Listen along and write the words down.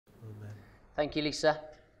Thank you, Lisa.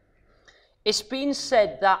 It's been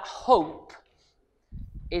said that hope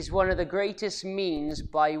is one of the greatest means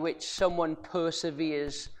by which someone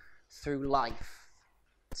perseveres through life.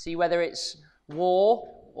 See, whether it's war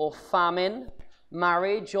or famine,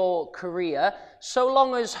 marriage or career, so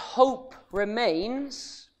long as hope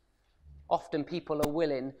remains, often people are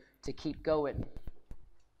willing to keep going.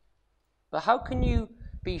 But how can you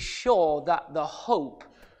be sure that the hope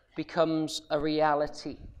becomes a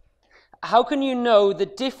reality? How can you know the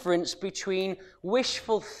difference between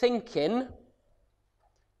wishful thinking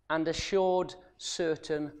and assured,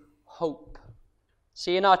 certain hope?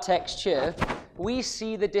 See, in our text here, we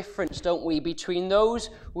see the difference, don't we, between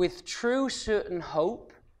those with true, certain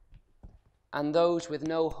hope and those with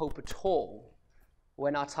no hope at all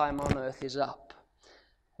when our time on earth is up.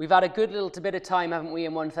 We've had a good little bit of time, haven't we,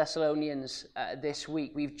 in 1 Thessalonians this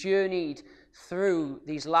week. We've journeyed through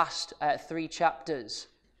these last 3 chapters.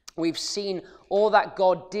 We've seen all that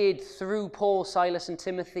God did through Paul, Silas, and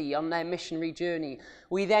Timothy on their missionary journey.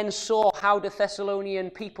 We then saw how the Thessalonian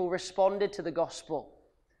people responded to the gospel,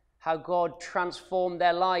 how God transformed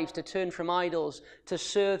their lives to turn from idols, to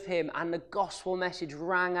serve him, and the gospel message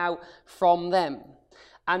rang out from them.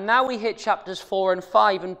 And now we hit chapters 4 and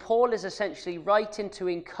 5, and Paul is essentially writing to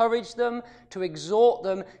encourage them, to exhort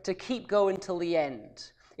them, to keep going till the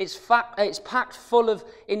end. It's packed full of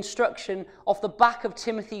instruction off the back of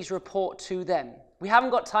Timothy's report to them. We haven't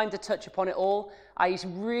got time to touch upon it all. I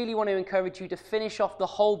really want to encourage you to finish off the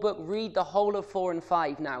whole book, read the whole of 4 and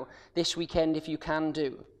 5 now, this weekend if you can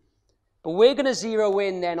do. But we're going to zero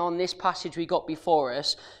in then on this passage we got before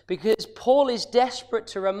us, because Paul is desperate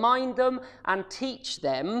to remind them and teach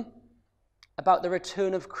them about the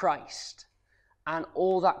return of Christ and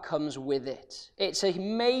all that comes with it. It's a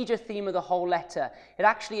major theme of the whole letter. It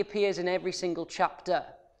actually appears in every single chapter.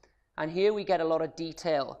 And here we get a lot of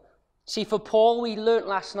detail. See, for Paul, we learnt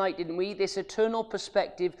last night, didn't we? This eternal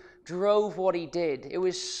perspective drove what he did. It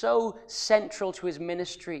was so central to his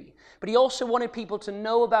ministry. But he also wanted people to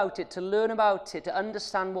know about it, to learn about it, to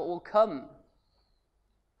understand what will come.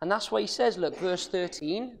 And that's why he says, look, verse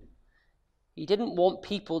 13, he didn't want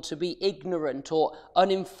people to be ignorant or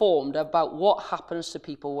uninformed about what happens to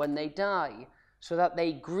people when they die, so that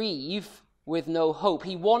they grieve with no hope.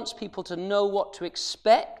 He wants people to know what to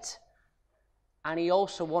expect, and he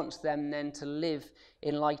also wants them then to live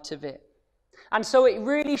in light of it. And so it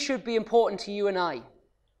really should be important to you and I.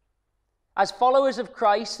 As followers of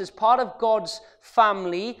Christ, as part of God's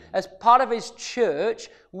family, as part of his church,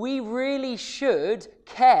 we really should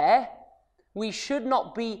care. We should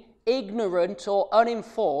not be ignorant or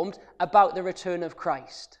uninformed about the return of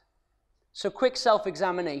Christ. So quick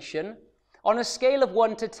self-examination. On a scale of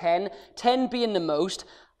 1 to 10, 10 being the most,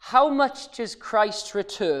 how much does Christ's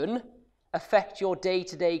return affect your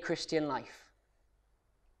day-to-day Christian life?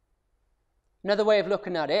 Another way of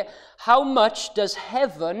looking at it, how much does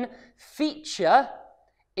heaven feature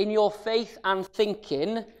in your faith and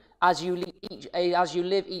thinking as you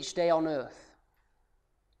live each day on earth?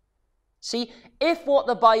 See, if what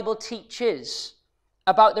the Bible teaches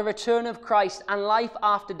about the return of Christ and life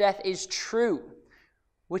after death is true,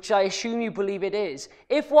 which I assume you believe it is,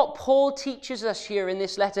 if what Paul teaches us here in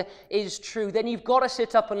this letter is true, then you've got to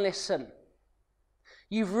sit up and listen.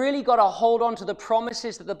 You've really got to hold on to the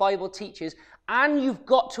promises that the Bible teaches, and you've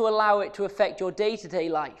got to allow it to affect your day-to-day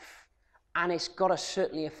life. And it's got to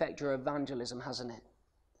certainly affect your evangelism, hasn't it?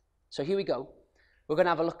 So here we go. We're going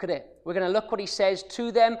to have a look at it. We're going to look what he says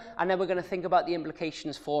to them, and then we're going to think about the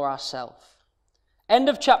implications for ourselves. End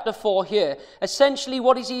of chapter 4 here. Essentially,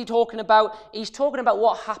 what is he talking about? He's talking about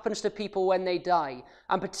what happens to people when they die.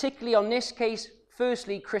 And particularly on this case,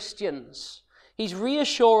 firstly, Christians. He's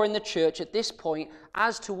reassuring the church at this point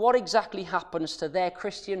as to what exactly happens to their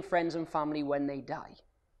Christian friends and family when they die.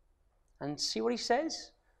 And see what he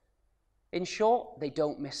says? In short, they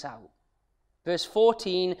don't miss out. Verse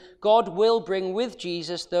 14, God will bring with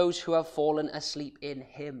Jesus those who have fallen asleep in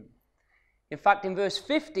him. In fact, in verse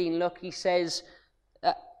 15, look, he says,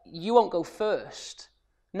 you won't go first.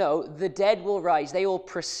 No, the dead will rise. They will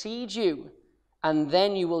precede you, and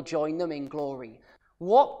then you will join them in glory.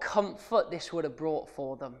 What comfort this would have brought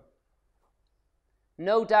for them.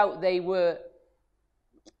 No doubt they were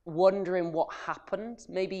wondering what happened,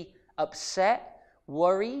 maybe upset,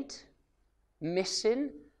 worried,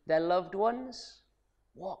 missing their loved ones.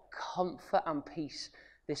 What comfort and peace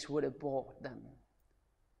this would have brought them.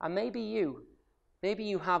 And maybe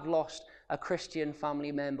you have lost a Christian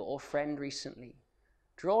family member or friend recently.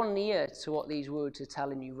 Draw near to what these words are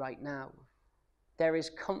telling you right now. There is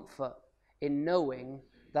comfort in knowing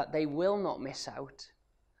that they will not miss out.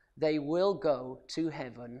 They will go to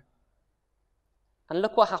heaven And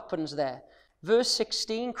look what happens there. Verse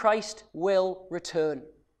 16, Christ will return.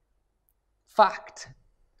 Fact.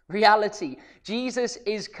 Reality. Jesus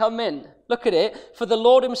is coming. Look at it. For the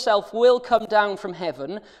Lord himself will come down from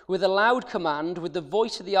heaven with a loud command, with the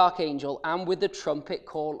voice of the archangel, and with the trumpet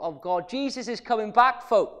call of God. Jesus is coming back,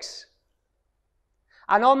 folks.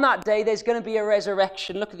 And on that day, there's going to be a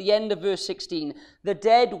resurrection. Look at the end of verse 16. The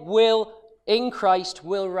dead in Christ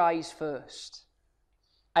will rise first.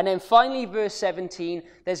 And then finally, verse 17,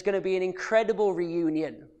 there's going to be an incredible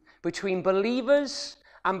reunion between believers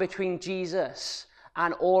and between Jesus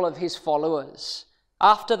and all of his followers.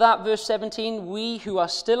 After that, verse 17, we who are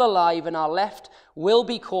still alive and are left will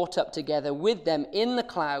be caught up together with them in the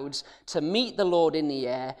clouds to meet the Lord in the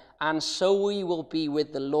air, and so we will be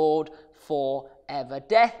with the Lord forever.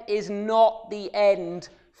 Death is not the end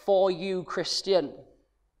for you, Christian.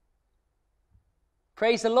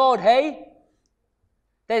 Praise the Lord, hey?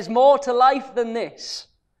 There's more to life than this.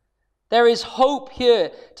 There is hope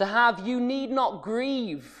here to have. You need not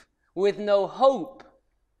grieve with no hope,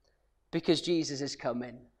 because Jesus is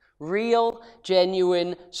coming. Real,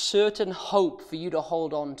 genuine, certain hope for you to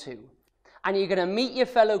hold on to. And you're going to meet your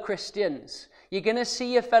fellow Christians. You're going to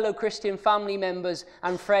see your fellow Christian family members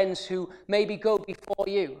and friends who maybe go before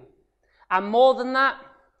you. And more than that,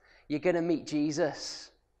 you're going to meet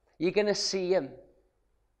Jesus. You're going to see him.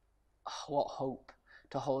 Oh, what hope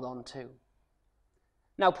to hold on to.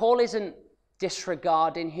 Now, Paul isn't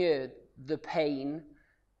disregarding here the pain,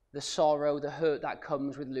 the sorrow, the hurt that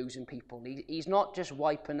comes with losing people. He's not just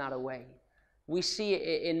wiping that away. We see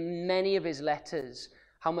it in many of his letters,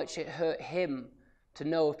 how much it hurt him to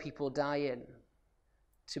know of people dying,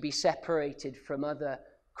 to be separated from other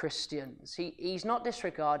Christians. He's not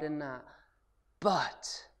disregarding that.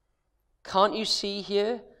 But can't you see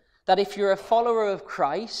here that if you're a follower of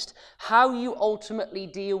Christ, how you ultimately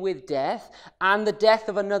deal with death and the death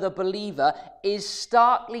of another believer is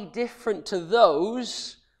starkly different to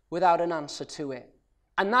those without an answer to it.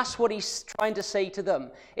 And that's what he's trying to say to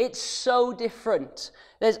them. It's so different.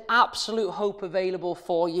 There's absolute hope available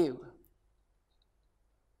for you.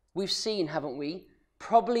 We've seen, haven't we,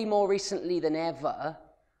 probably more recently than ever,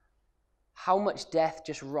 how much death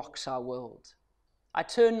just rocks our world. I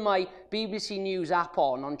turned my BBC News app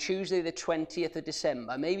on Tuesday the 20th of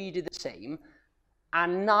December. Maybe you did the same.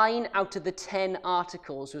 And 9 out of the 10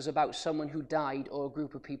 articles was about someone who died or a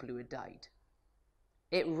group of people who had died.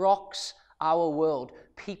 It rocks our world.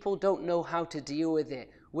 People don't know how to deal with it.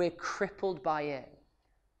 We're crippled by it.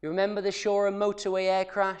 You remember the Shoreham motorway air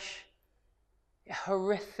crash?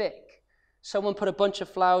 Horrific. Someone put a bunch of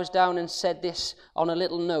flowers down and said this on a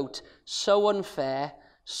little note. So unfair,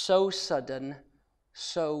 so sudden,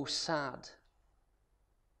 so sad.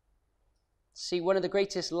 See, one of the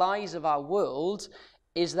greatest lies of our world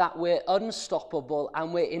is that we're unstoppable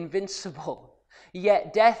and we're invincible.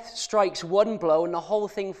 Yet death strikes one blow and the whole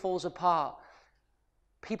thing falls apart.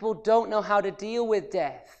 People don't know how to deal with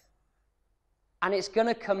death. And it's going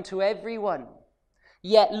to come to everyone.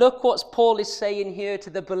 Yet look what Paul is saying here to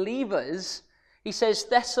the believers. He says,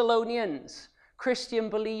 Thessalonians, Christian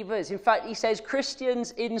believers. In fact, he says,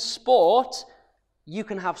 Christians in sport, you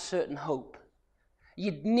can have certain hope.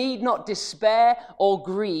 You need not despair or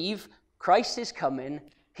grieve. Christ is coming.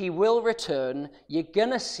 He will return. You're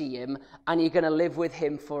going to see him, and you're going to live with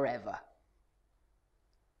him forever.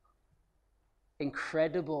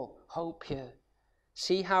 Incredible hope here.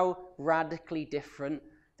 See how radically different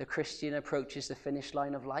the Christian approaches the finish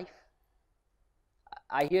line of life?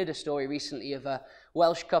 I heard a story recently of a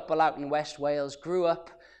Welsh couple out in West Wales, grew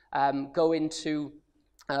up going to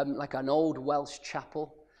like an old Welsh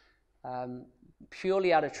chapel,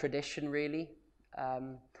 purely out of tradition, really.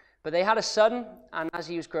 But they had a son, and as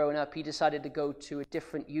he was growing up, he decided to go to a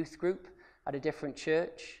different youth group at a different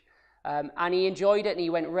church. And he enjoyed it, and he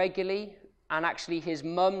went regularly. And actually, his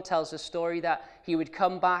mum tells a story that he would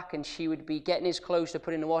come back, and she would be getting his clothes to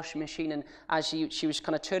put in the washing machine. And as she was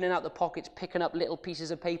kind of turning out the pockets, picking up little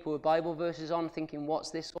pieces of paper with Bible verses on, thinking,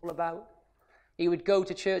 what's this all about? He would go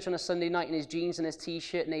to church on a Sunday night in his jeans and his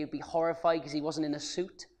t-shirt, and they would be horrified because he wasn't in a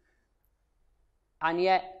suit. And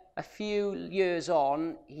yet, a few years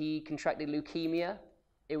on, he contracted leukemia.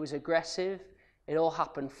 It was aggressive. It all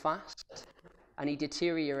happened fast. And he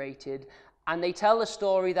deteriorated. And they tell the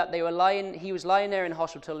story that he was lying there in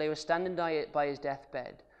hospital. They were standing by his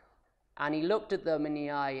deathbed. And he looked at them in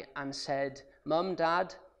the eye and said, Mum,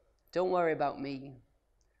 Dad, don't worry about me.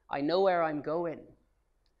 I know where I'm going.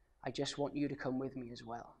 I just want you to come with me as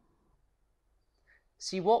well.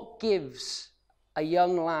 See, what gives a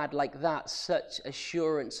young lad like that such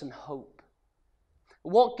assurance and hope?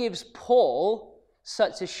 What gives Paul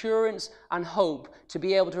such assurance and hope to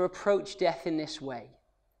be able to approach death in this way?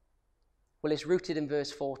 Well, it's rooted in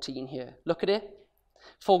verse 14 here. Look at it.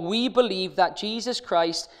 For we believe that Jesus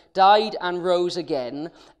Christ died and rose again,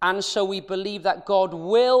 and so we believe that God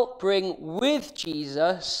will bring with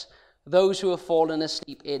Jesus those who have fallen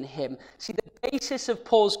asleep in him. See, the basis of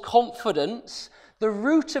Paul's confidence, the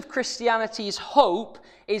root of Christianity's hope,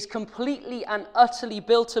 is completely and utterly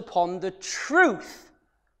built upon the truth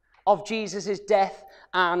of Jesus' death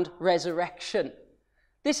and resurrection.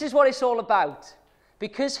 This is what it's all about.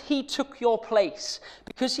 Because he took your place,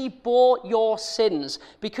 because he bore your sins,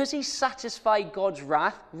 because he satisfied God's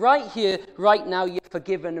wrath, right here, right now, you're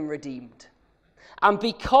forgiven and redeemed. And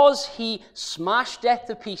because he smashed death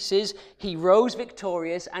to pieces, he rose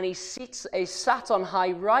victorious, and he sat on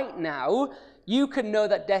high right now, you can know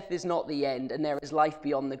that death is not the end, and there is life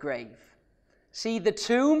beyond the grave. See, the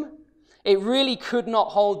tomb, it really could not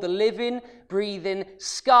hold the living, breathing,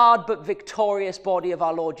 scarred but victorious body of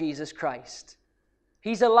our Lord Jesus Christ.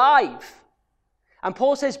 He's alive. And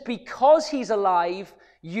Paul says, because he's alive,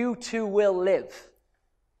 you too will live.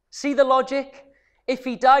 See the logic? If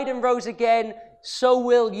he died and rose again, so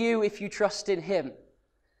will you if you trust in him.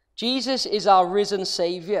 Jesus is our risen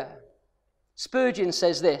Savior. Spurgeon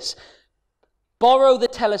says this, borrow the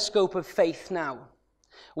telescope of faith now.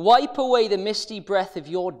 Wipe away the misty breath of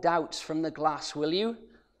your doubts from the glass, will you?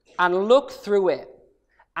 And look through it.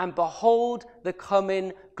 And behold the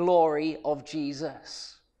coming glory of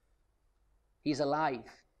Jesus. He's alive.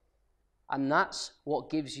 And that's what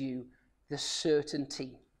gives you the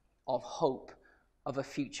certainty of hope of a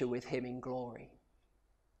future with him in glory.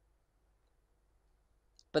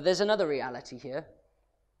 But there's another reality here.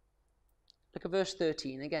 Look at verse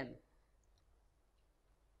 13 again.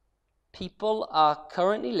 People are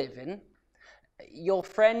currently living, your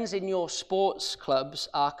friends in your sports clubs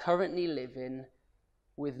are currently living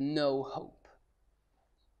with no hope.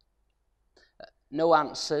 No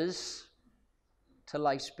answers to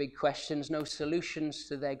life's big questions, no solutions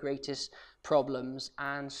to their greatest problems,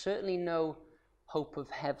 and certainly no hope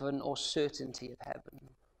of heaven or certainty of heaven.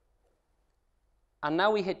 And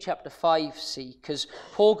now we hit chapter 5c, because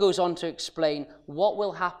Paul goes on to explain what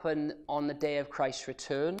will happen on the day of Christ's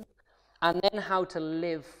return, and then how to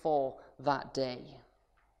live for that day.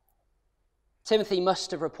 Timothy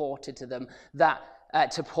must have reported to them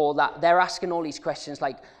to Paul that they're asking all these questions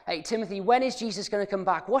like, hey, Timothy, when is Jesus going to come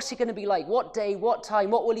back? What's he going to be like? What day? What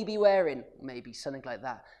time? What will he be wearing? Maybe something like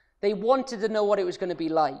that. They wanted to know what it was going to be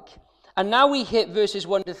like. And now we hit verses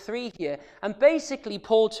 1 to 3 here. And basically,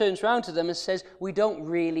 Paul turns around to them and says, we don't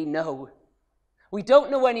really know. We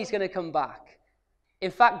don't know when he's going to come back. In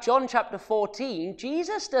fact, John chapter 14,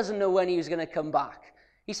 Jesus doesn't know when he was going to come back.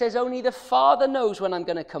 He says, only the Father knows when I'm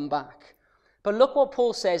going to come back. But look what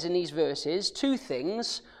Paul says in these verses. 2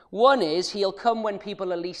 things. One is he'll come when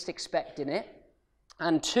people are least expecting it.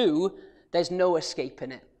 And 2, there's no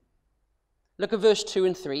escaping it. Look at verse 2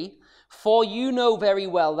 and 3. For you know very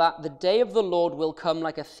well that the day of the Lord will come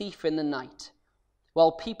like a thief in the night.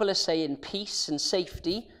 While people are saying peace and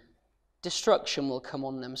safety, destruction will come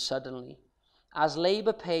on them suddenly, as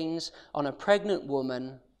labor pains on a pregnant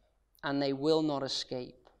woman, and they will not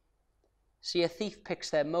escape. See, a thief picks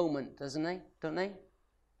their moment, don't they?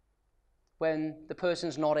 When the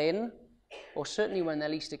person's not in, or certainly when they're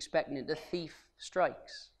least expecting it, the thief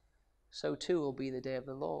strikes. So too will be the day of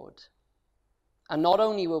the Lord. And not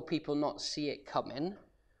only will people not see it coming,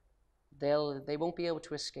 they won't be able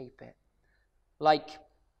to escape it. Like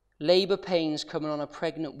labor pains coming on a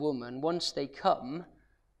pregnant woman, once they come,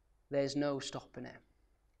 there's no stopping it.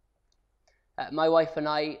 My wife and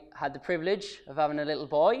I had the privilege of having a little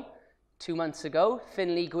boy 2 months ago,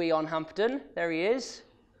 Finley Gui Hampton. There he is.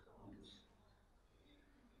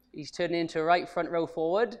 He's turning into a right front row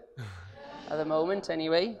forward at the moment,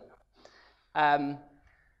 anyway.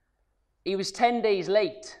 He was 10 days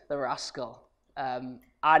late, the rascal,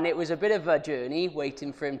 and it was a bit of a journey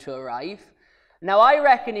waiting for him to arrive. Now, I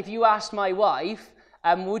reckon if you asked my wife,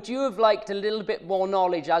 would you have liked a little bit more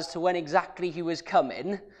knowledge as to when exactly he was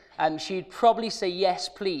coming? She'd probably say, yes,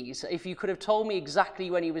 please. If you could have told me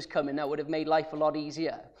exactly when he was coming, that would have made life a lot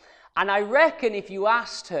easier. And I reckon if you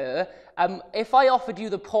asked her, if I offered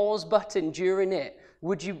you the pause button during it,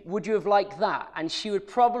 would you have liked that? And she would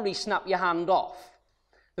probably snap your hand off.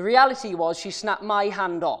 The reality was she snapped my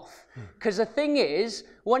hand off. Because the thing is,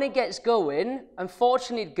 when it gets going,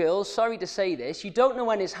 unfortunately, girls, sorry to say this, you don't know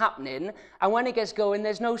when it's happening, and when it gets going,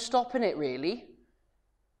 there's no stopping it, really.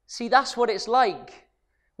 See, that's what it's like.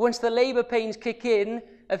 Once the labor pains kick in,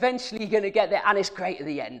 eventually you're going to get there, and it's great at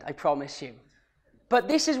the end, I promise you. But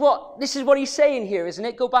this is what he's saying here, isn't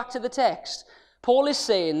it? Go back to the text. Paul is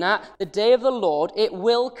saying that the day of the Lord, it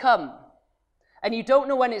will come. And you don't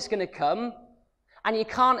know when it's going to come, and you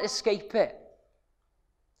can't escape it.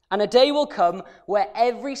 And a day will come where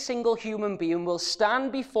every single human being will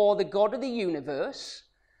stand before the God of the universe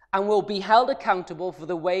and will be held accountable for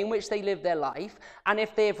the way in which they live their life. And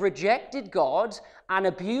if they have rejected God and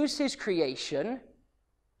abused his creation,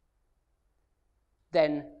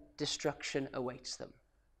 then destruction awaits them.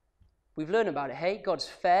 We've learned about it. Hey, God's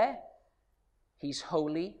fair, he's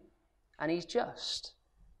holy, and he's just.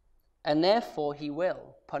 And therefore he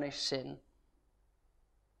will punish sin.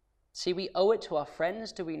 See, we owe it to our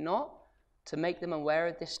friends, do we not, to make them aware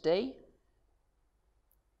of this day?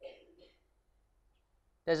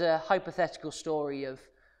 There's a hypothetical story of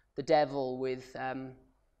the devil with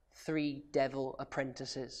 3 devil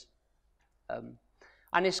apprentices.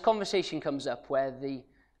 And this conversation comes up where the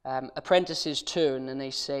apprentices turn and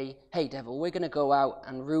they say, hey, devil, we're going to go out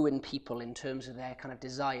and ruin people in terms of their kind of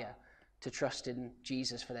desire to trust in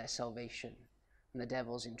Jesus for their salvation. And the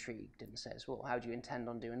devil's intrigued and says, well, how do you intend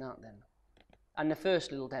on doing that then? And the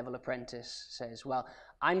first little devil apprentice says, well,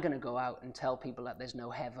 I'm going to go out and tell people that there's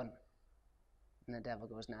no heaven. And the devil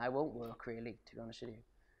goes, no, it won't work really, to be honest with you.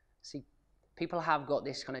 See, people have got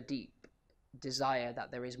this kind of deep desire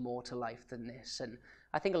that there is more to life than this. And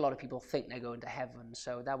I think a lot of people think they're going to heaven,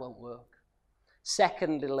 so that won't work.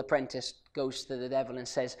 Second little apprentice goes to the devil and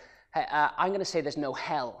says, hey, I'm going to say there's no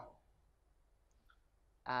hell.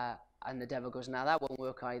 And the devil goes, now that won't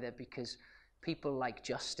work either, because people like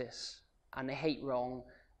justice and they hate wrong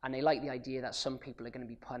and they like the idea that some people are going to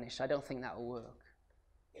be punished. I don't think that will work.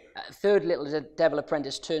 Third little devil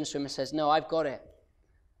apprentice turns to him and says, no, I've got it.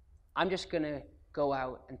 I'm just going to go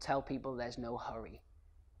out and tell people there's no hurry.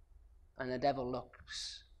 And the devil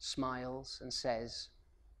looks, smiles and says,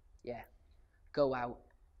 yeah, go out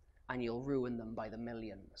and you'll ruin them by the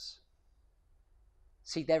millions.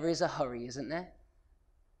 See, there is a hurry, isn't there?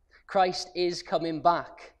 Christ is coming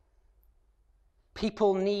back.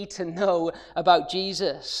 People need to know about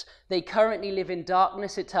Jesus. They currently live in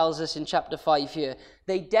darkness, it tells us in chapter 5 here.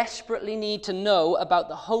 They desperately need to know about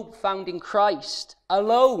the hope found in Christ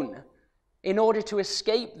alone in order to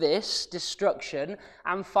escape this destruction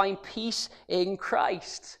and find peace in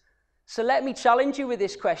Christ. So let me challenge you with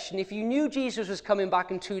this question. If you knew Jesus was coming back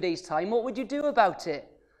in 2 days' time, what would you do about it?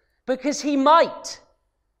 Because he might.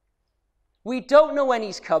 We don't know when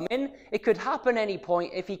he's coming. It could happen any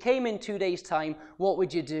point. If he came in 2 days' time, what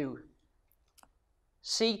would you do?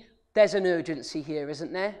 See, there's an urgency here,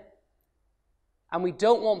 isn't there? And we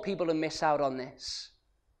don't want people to miss out on this.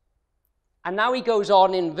 And now he goes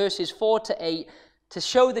on in verses 4 to 8 to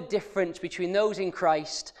show the difference between those in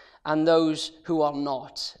Christ and those who are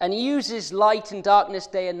not. And he uses light and darkness,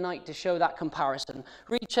 day and night, to show that comparison.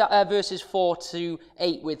 Read verses 4 to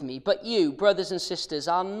 8 with me. But you, brothers and sisters,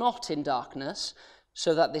 are not in darkness,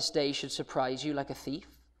 so that this day should surprise you like a thief.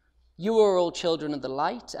 You are all children of the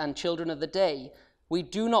light and children of the day. We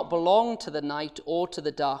do not belong to the night or to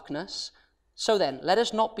the darkness. So then, let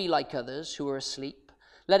us not be like others who are asleep.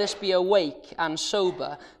 Let us be awake and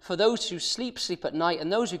sober. For those who sleep, sleep at night,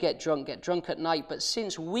 and those who get drunk at night. But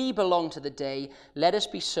since we belong to the day, let us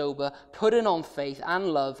be sober, putting on faith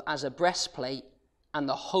and love as a breastplate, and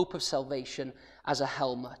the hope of salvation as a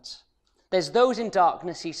helmet. There's those in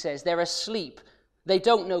darkness, he says. They're asleep. They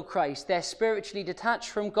don't know Christ. They're spiritually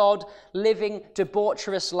detached from God, living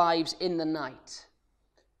debaucherous lives in the night.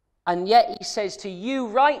 And yet he says to you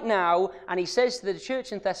right now, and he says to the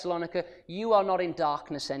church in Thessalonica, you are not in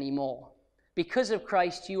darkness anymore. Because of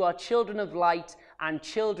Christ, you are children of light and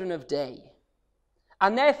children of day.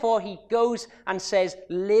 And therefore he goes and says,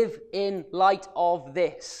 live in light of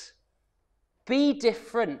this. Be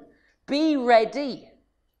different. Be ready.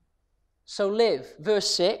 So live. Verse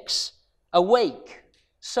 6, awake,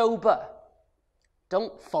 sober.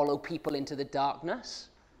 Don't follow people into the darkness.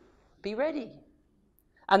 Be ready.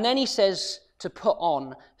 And then he says to put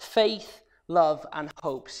on faith, love, and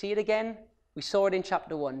hope. See it again? We saw it in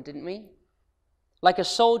chapter 1, didn't we? Like a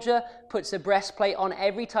soldier puts a breastplate on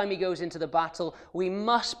every time he goes into the battle, we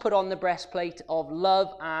must put on the breastplate of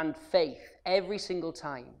love and faith every single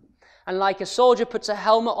time. And like a soldier puts a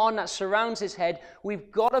helmet on that surrounds his head,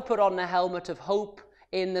 we've got to put on the helmet of hope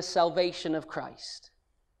in the salvation of Christ.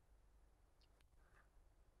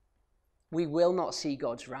 We will not see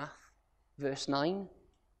God's wrath. Verse 9.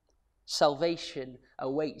 Salvation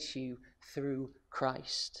awaits you through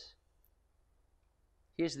Christ.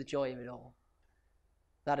 Here's the joy of it all.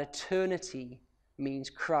 That eternity means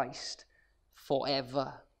Christ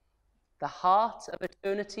forever. The heart of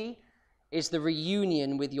eternity is the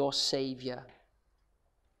reunion with your Savior.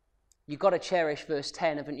 You've got to cherish verse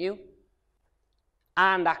 10, haven't you?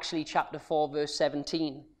 and actually chapter 4, verse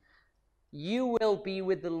 17. You will be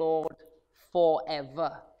with the Lord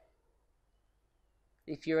forever.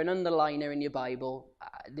 If you're an underliner in your Bible,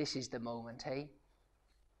 this is the moment, hey?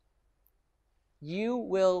 You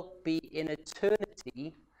will be in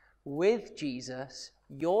eternity with Jesus,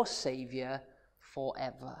 your Savior,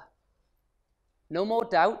 forever. No more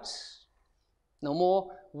doubts, no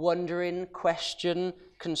more wondering, question,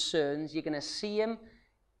 concerns. You're going to see him,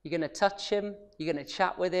 you're going to touch him, you're going to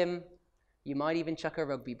chat with him. You might even chuck a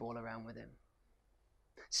rugby ball around with him.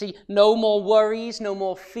 See, no more worries, no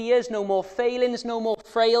more fears, no more failings, no more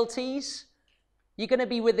frailties. You're going to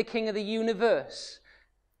be with the King of the universe,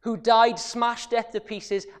 who died, smashed death to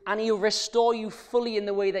pieces, and he'll restore you fully in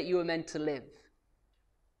the way that you were meant to live.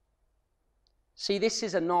 See, this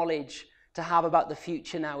is a knowledge to have about the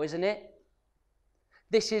future now, isn't it?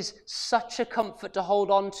 This is such a comfort to hold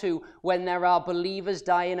on to when there are believers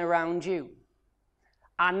dying around you.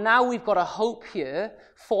 And now we've got a hope here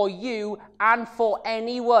for you and for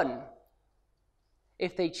anyone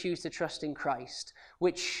if they choose to trust in Christ,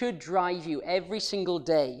 which should drive you every single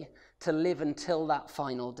day to live until that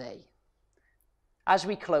final day. As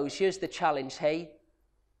we close, here's the challenge, hey?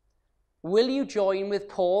 Will you join with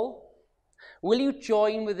Paul? Will you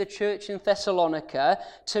join with the church in Thessalonica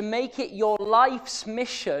to make it your life's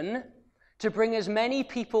mission to bring as many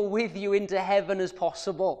people with you into heaven as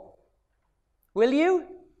possible? Will you?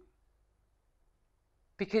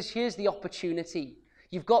 Because here's the opportunity.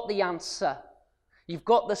 You've got the answer. You've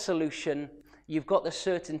got the solution. You've got the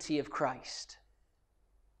certainty of Christ.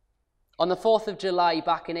 On the 4th of July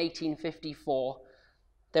back in 1854,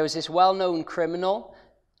 there was this well-known criminal,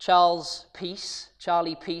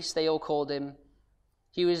 Charlie Peace, they all called him.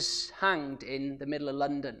 He was hanged in the middle of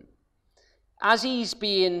London. As he's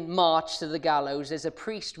being marched to the gallows, there's a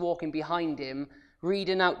priest walking behind him,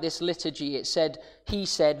 reading out this liturgy. He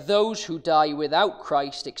said, those who die without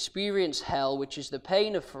Christ experience hell, which is the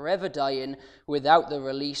pain of forever dying without the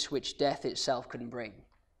release which death itself can bring.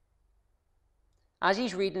 As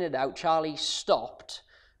he's reading it out, Charlie stopped,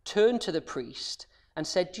 turned to the priest, and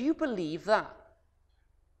said, do you believe that?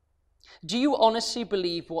 Do you honestly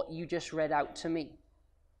believe what you just read out to me?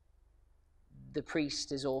 The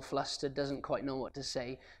priest is all flustered, doesn't quite know what to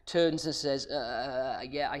say, turns and says,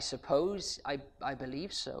 yeah, I suppose, I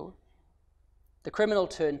believe so. The criminal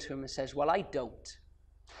turned to him and says, well, I don't.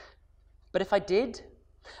 But if I did,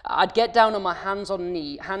 I'd get down on my hands and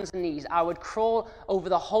knees, I would crawl over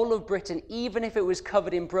the whole of Britain, even if it was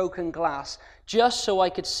covered in broken glass, just so I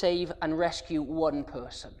could save and rescue one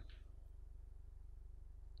person.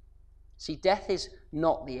 See, death is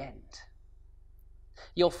not the end.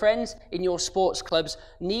 Your friends in your sports clubs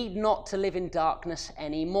need not to live in darkness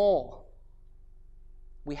anymore.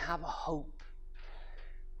 We have a hope,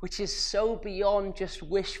 which is so beyond just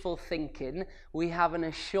wishful thinking. We have an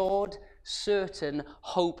assured, certain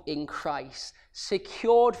hope in Christ,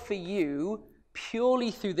 secured for you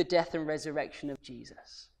purely through the death and resurrection of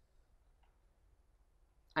Jesus.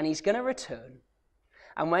 And he's going to return.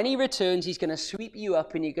 And when he returns, he's going to sweep you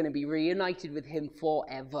up and you're going to be reunited with him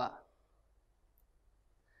forever.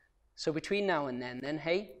 So between now and then,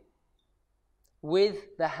 hey,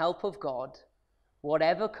 with the help of God,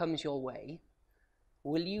 whatever comes your way,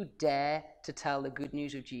 will you dare to tell the good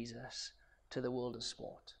news of Jesus to the world of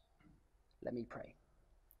sport? Let me pray.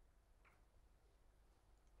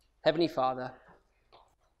 Heavenly Father,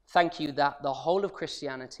 thank you that the whole of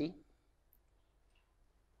Christianity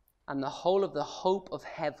and the whole of the hope of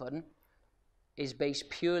heaven is based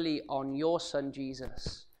purely on your Son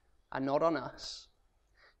Jesus and not on us.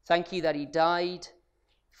 Thank you that he died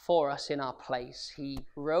for us in our place. He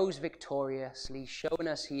rose victoriously, showing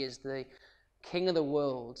us he is the King of the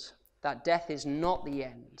world, that death is not the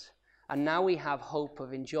end. And now we have hope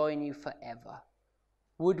of enjoying you forever.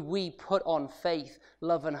 Would we put on faith,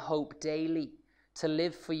 love, and hope daily to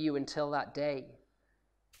live for you until that day?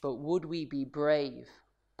 But would we be brave,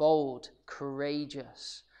 bold,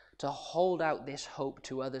 courageous to hold out this hope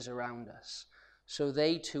to others around us, so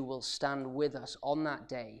they too will stand with us on that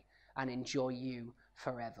day and enjoy you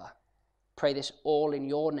forever? Pray this all in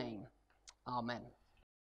your name. Amen.